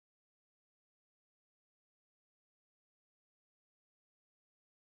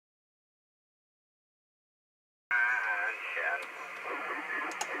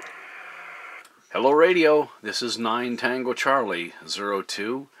Hello Radio, this is 9 Tango Charlie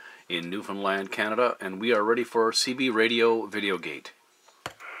 02 in Newfoundland, Canada, and we are ready for CB Radio VideoGate.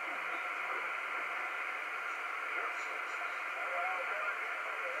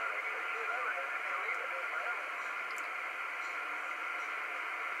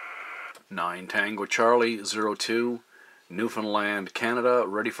 Nine Tango Charlie 02, Newfoundland, Canada,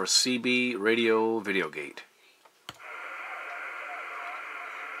 ready for CB Radio VideoGate.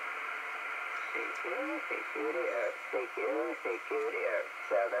 CQ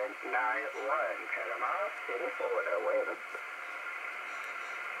 791 Panama City, Florida, waving.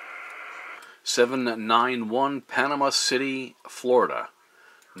 791 Panama City, Florida.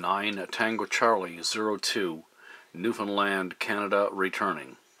 9 Tango Charlie 02, Newfoundland, Canada,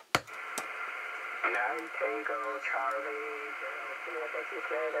 returning. 9 Tango Charlie 02, I think you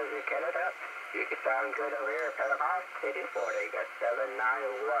said, over in Canada. You can sound good over here, Panama City, Florida. You got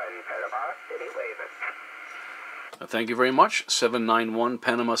 791 Panama City, waving. Thank you very much, 791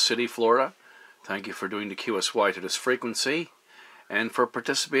 Panama City, Florida. Thank you for doing the QSY to this frequency and for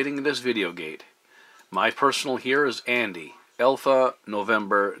participating in this VideoGate. My personal here is Andy, Alpha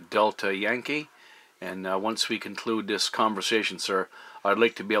November Delta Yankee, and once we conclude this conversation, sir, I'd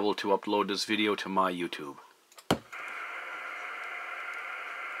like to be able to upload this video to my YouTube.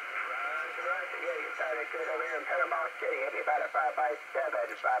 About a 5x7,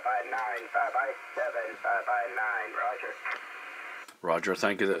 5x9, 5x7, 5x9, Roger. Roger,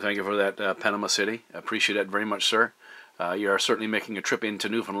 thank you for that, Panama City. I appreciate that very much, sir. You are certainly making a trip into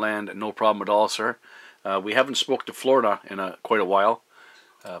Newfoundland, no problem at all, sir. We haven't spoke to Florida in quite a while,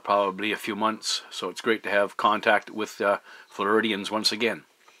 probably a few months, so it's great to have contact with Floridians once again.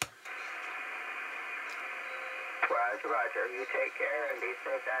 Roger, Roger. You take care and be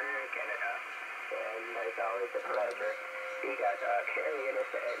safe down here in Canada. And it's always a pleasure. You got Carey in his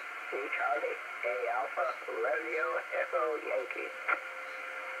head. C Charlie, A Alpha, Romeo, Echo, Yankee.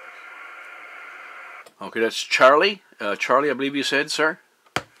 Okay, that's Charlie. Charlie, I believe you said, sir?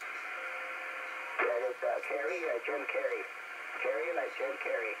 That is Carey, Jim Carey. Carey like Jim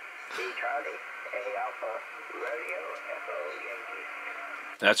Carey. C Charlie, A Alpha, Romeo, Echo, Yankee.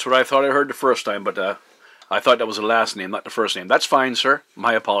 That's what I thought I heard the first time, but I thought that was the last name, not the first name. That's fine, sir.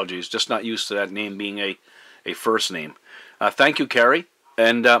 My apologies. Just not used to that name being a first name. Thank you, Carey.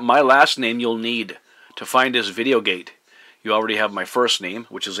 And my last name you'll need to find this VideoGate. You already have my first name,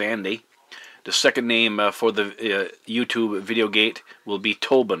 which is Andy. The second name for the YouTube VideoGate will be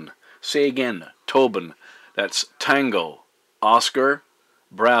Tobin. Say again, Tobin. That's Tango, Oscar,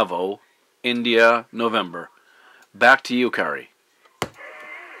 Bravo, India, November. Back to you, Carey.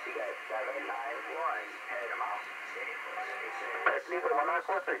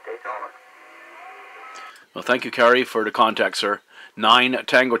 Well, thank you, Carey, for the contact, sir. 9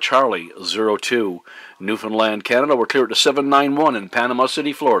 Tango Charlie 02, Newfoundland, Canada. We're clear at the 791 in Panama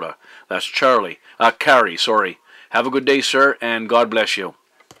City, Florida. That's Carey, sorry. Have a good day, sir, and God bless you.